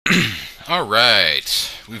Alright,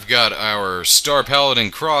 we've got our Star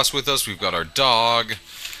Paladin Cross with us, we've got our dog.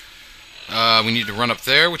 We need to run up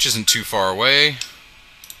there, which isn't too far away,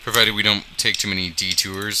 provided we don't take too many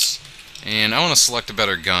detours. And I want to select a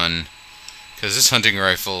better gun, because this hunting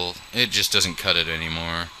rifle, it just doesn't cut it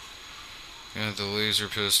anymore. Got the laser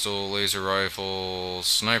pistol, laser rifle,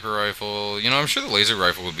 sniper rifle. You know, I'm sure the laser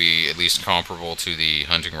rifle would be at least comparable to the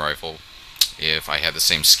hunting rifle if I had the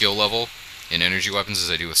same skill level in energy weapons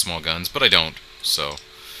as I do with small guns, but I don't, so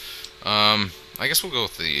I guess we'll go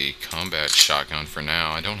with the combat shotgun for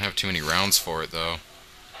now. I don't have too many rounds for it, though.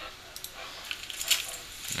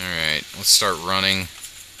 Alright, let's start running.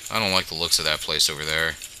 I don't like the looks of that place over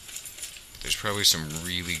there. There's probably some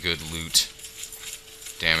really good loot.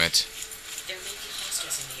 Damn it. There may be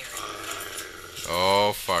hostiles in the area.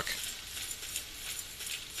 Oh, fuck.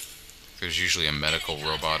 There's usually a medical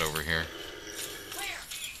robot over here.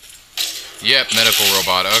 Yep, medical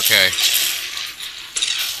robot, okay.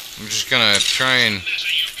 I'm just gonna try and...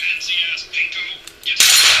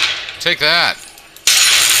 take that!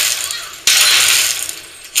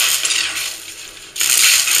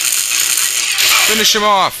 Finish him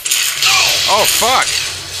off! Oh, fuck!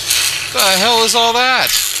 What the hell is all that?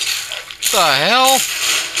 What the hell?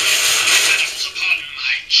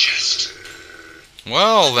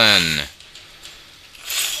 Well then...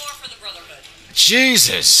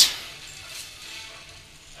 Jesus!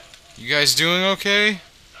 You guys doing okay?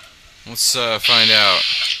 Let's find out.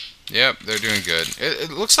 Yep, they're doing good. It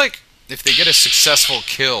looks like if they get a successful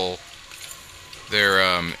kill, their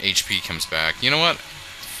HP comes back. You know what?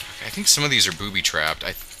 I think some of these are booby-trapped.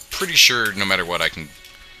 I'm pretty sure no matter what I can...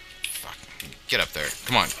 Fuck. Get up there.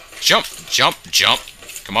 Come on. Jump! Jump! Jump!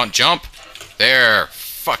 Come on, jump! There!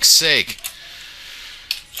 Fuck's sake!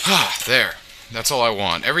 There. That's all I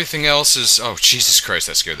want. Everything else is... Oh, Jesus Christ,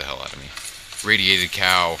 that scared the hell out of me. Radiated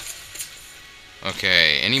cow.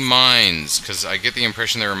 Okay, any mines? Because I get the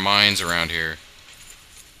impression there are mines around here.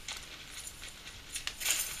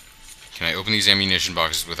 Can I open these ammunition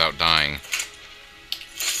boxes without dying?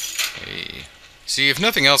 Hey. See, if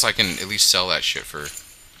nothing else, I can at least sell that shit for...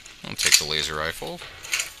 I'll take the laser rifle.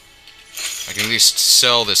 I can at least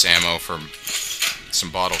sell this ammo for some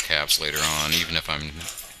bottle caps later on, even if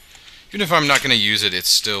I'm not going to use it, it's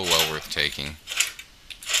still well worth taking.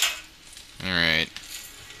 Alright.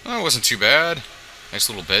 Well, it wasn't too bad. Nice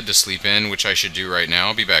little bed to sleep in, which I should do right now.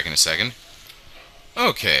 I'll be back in a second.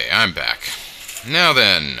 Okay, I'm back. Now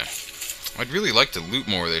then, I'd really like to loot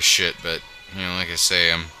more of this shit, but, you know, like I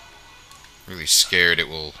say, I'm really scared it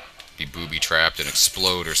will be booby-trapped and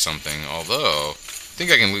explode or something, although, I think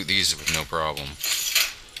I can loot these with no problem.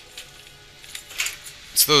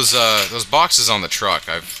 It's those boxes on the truck.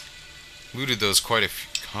 I've looted those quite a few...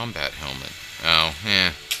 Combat helmet. Oh,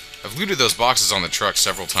 yeah. I've looted those boxes on the truck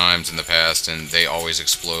several times in the past, and they always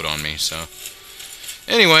explode on me, so...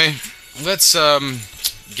 Anyway, let's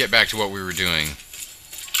get back to what we were doing.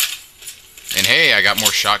 And hey, I got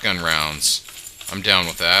more shotgun rounds. I'm down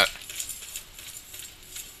with that.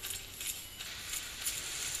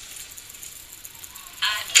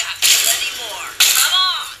 I've got plenty more.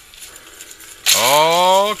 Come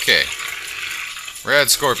on! Okay.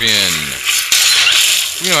 Rad Scorpion.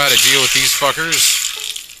 We know how to deal with these fuckers.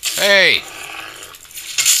 Hey!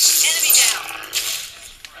 Enemy down.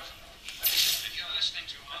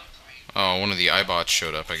 Oh, one of the iBots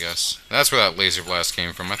showed up, I guess. That's where that laser blast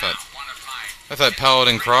came from. I thought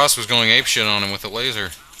Paladin Cross was going apeshit on him with a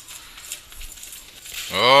laser.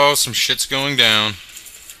 Oh, some shit's going down.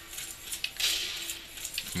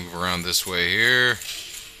 Move around this way here.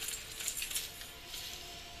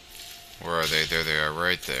 Where are they? There they are,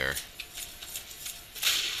 right there.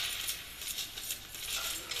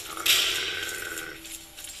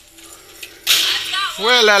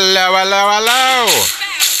 Well, hello, hello, hello!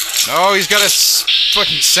 Oh, he's got a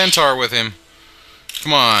fucking centaur with him.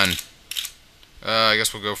 Come on. I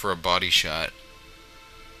guess we'll go for a body shot.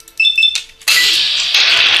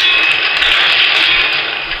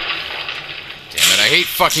 Damn it, I hate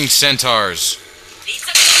fucking centaurs.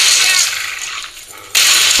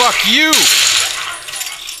 Fuck you!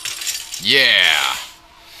 Yeah.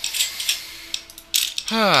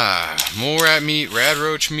 More rat meat, rad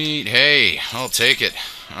roach meat. Hey, I'll take it.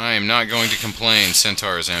 I am not going to complain.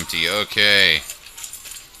 Centaur is empty. Okay.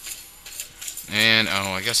 And,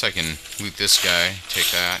 oh, I guess I can loot this guy.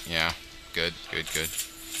 Take that. Yeah. Good, good, good.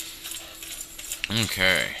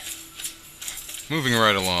 Okay. Moving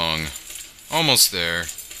right along. Almost there.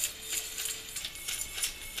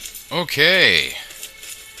 Okay.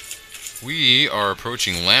 We are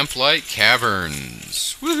approaching Lamplight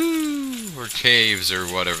Caverns. Woohoo! Or caves, or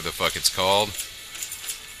whatever the fuck it's called.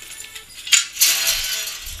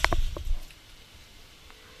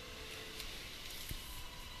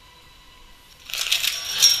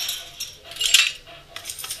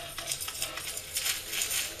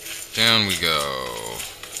 down we go.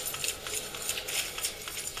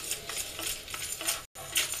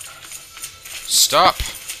 Stop.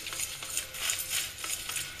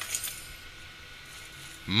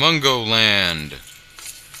 Mungo Land.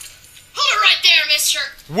 Hold it right there, mister.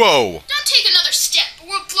 Whoa! Don't take another step, or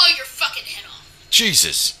we'll blow your fucking head off.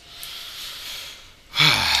 Jesus.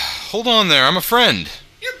 Hold on there, I'm a friend.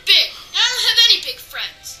 You're big. I don't have any big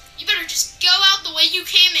friends. You better just go out the way you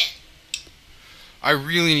came in. I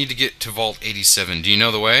really need to get to Vault 87. Do you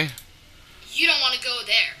know the way? You don't want to go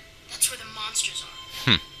there. That's where the monsters are.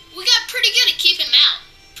 We got pretty good at keeping them out.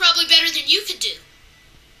 Probably better than you could do.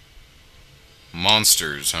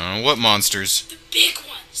 Monsters, huh? What monsters? The big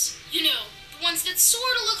ones. You know, the ones that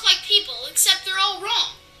sort of look like people, except they're all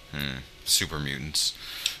wrong. Super mutants.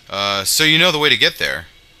 So you know the way to get there?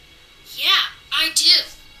 Yeah, I do.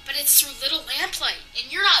 But it's through Little Lamplight,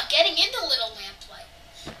 and you're not getting into Little Lamplight.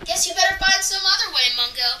 Guess you better find some other way,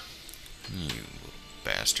 Mungo. You little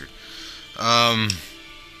bastard.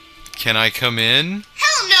 Can I come in?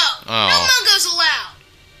 Hell no! Oh. No Mungos allowed!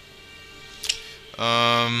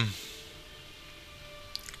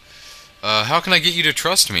 How can I get you to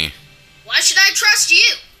trust me? Why should I trust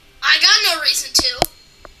you? I got no reason to.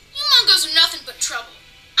 You Mungos are nothing but trouble.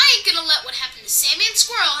 I ain't gonna let what happened to Sammy and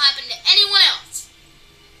Squirrel happen to anyone else.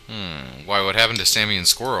 Why, what happened to Sammy and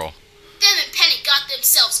Squirrel? Them and Penny got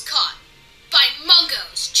themselves caught. By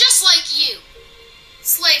Mungos, just like you.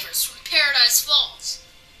 Slavers from Paradise Falls.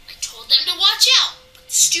 I told them to watch out, but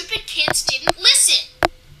the stupid kids didn't listen.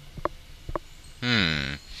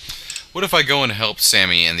 What if I go and help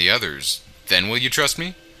Sammy and the others? Then will you trust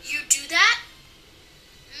me? You do that?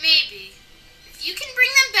 Maybe. If you can bring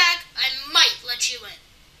them back, I might let you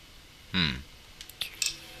in.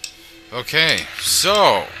 Okay,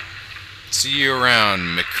 so see you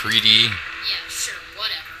around, McCready. Yeah, sure,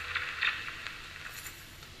 whatever.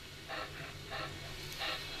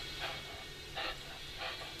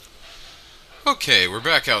 Okay, we're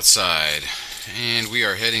back outside, and we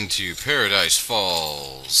are heading to Paradise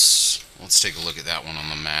Falls. Let's take a look at that one on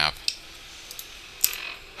the map.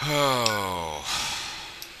 Oh.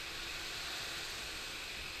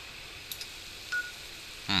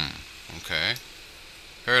 Okay.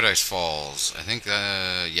 Paradise Falls. I think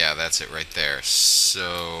yeah, that's it right there.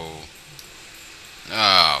 So,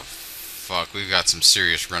 oh, fuck, we've got some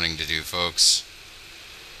serious running to do, folks.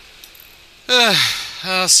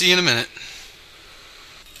 I'll see you in a minute.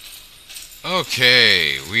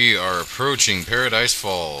 Okay, we are approaching Paradise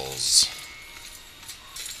Falls.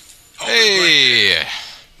 Hold it right Hey! there.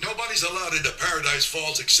 Nobody's allowed into Paradise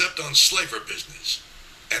Falls except on slaver business.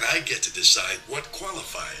 And I get to decide what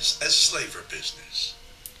qualifies as slaver business.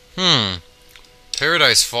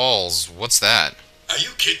 Paradise Falls, what's that? Are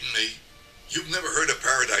you kidding me? You've never heard of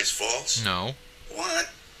Paradise Falls? No. What?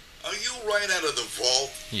 Are you right out of the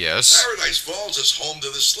vault? Yes. Paradise Falls is home to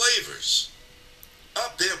the slavers.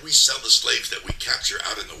 Up there we sell the slaves that we capture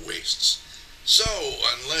out in the wastes. So,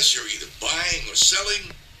 unless you're either buying or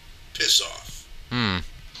selling, piss off.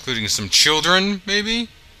 Including some children, maybe?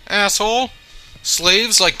 Asshole?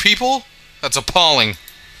 Slaves like people? That's appalling.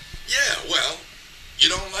 Yeah, well, you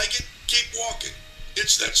don't like it? Keep walking.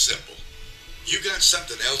 It's that simple. You got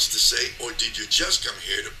something else to say, or did you just come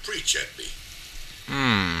here to preach at me?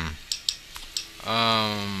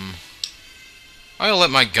 I'll let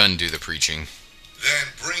my gun do the preaching. Then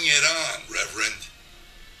bring it on, Reverend.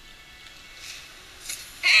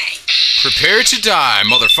 Hey! Prepare to die,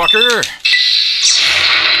 motherfucker!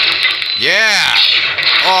 Yeah!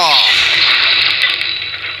 Oh!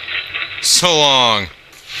 So long.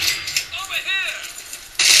 Over here!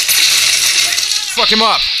 Fuck him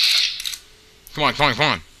up! Come on, come on, come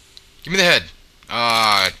on. Give me the head.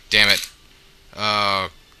 Ah, damn it.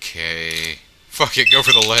 Okay. Fuck it, go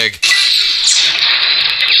for the leg.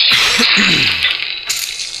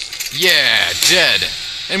 Yeah, dead.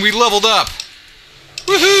 And we leveled up.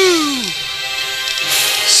 Woohoo!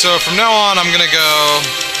 So from now on, I'm gonna go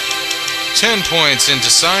 10 points into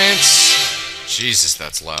science. Jesus,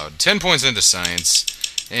 that's loud. 10 points into science,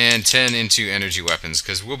 and 10 into energy weapons,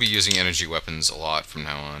 because we'll be using energy weapons a lot from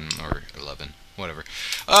now on, or 11, whatever.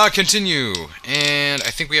 Continue, and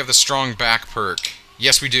I think we have the strong back perk.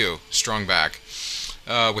 Yes, we do. Strong back.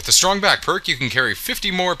 With the strong back perk, you can carry 50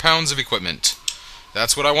 more pounds of equipment.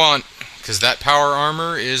 That's what I want, because that power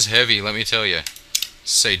armor is heavy, let me tell you.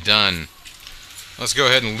 Say done. Let's go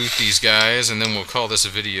ahead and loot these guys, and then we'll call this a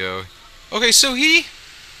video. Okay, so he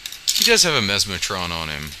does have a Mesmetron on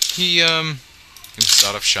him. He was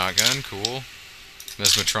out of shotgun, cool.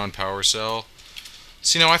 Mesmetron power cell.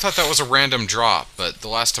 See, now I thought that was a random drop, but the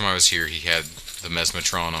last time I was here, he had the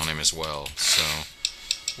Mesmetron on him as well. So,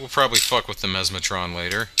 We'll probably fuck with the Mesmatron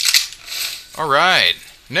later. Alright.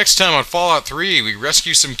 Next time on Fallout 3, we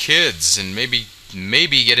rescue some kids and maybe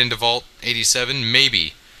get into Vault 87.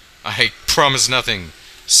 Maybe. I promise nothing.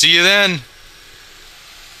 See you then!